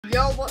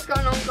Yo, what's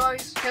going on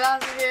guys?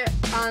 Killaz here,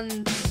 and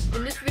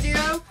in this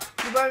video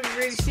you won't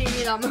really see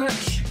me that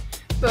much,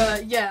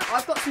 but yeah,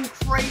 I've got some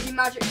crazy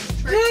magic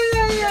tricks.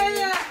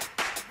 Yeah.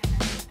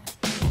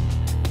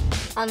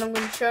 And I'm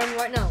going to show them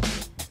right now.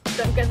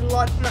 Don't forget to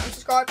like, comment and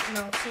subscribe, and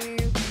I'll see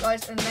you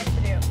guys in the next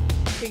video.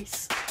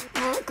 Peace.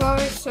 Alright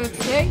guys, so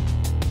today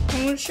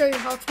I'm going to show you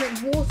how to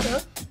make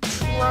water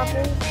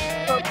travel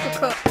up the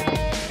cup.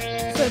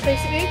 So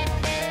basically,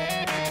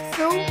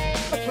 fill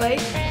a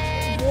plate,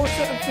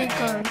 water and food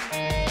coloring.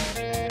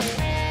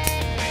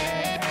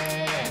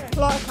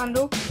 Light a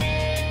candle.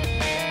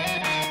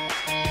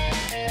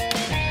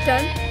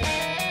 Then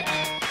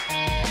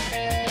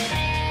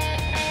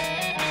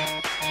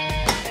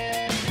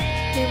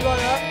leave it like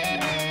that.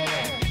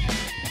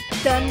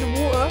 Then the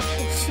water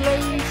will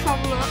slowly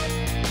travel up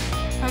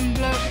and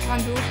blow up the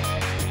candle.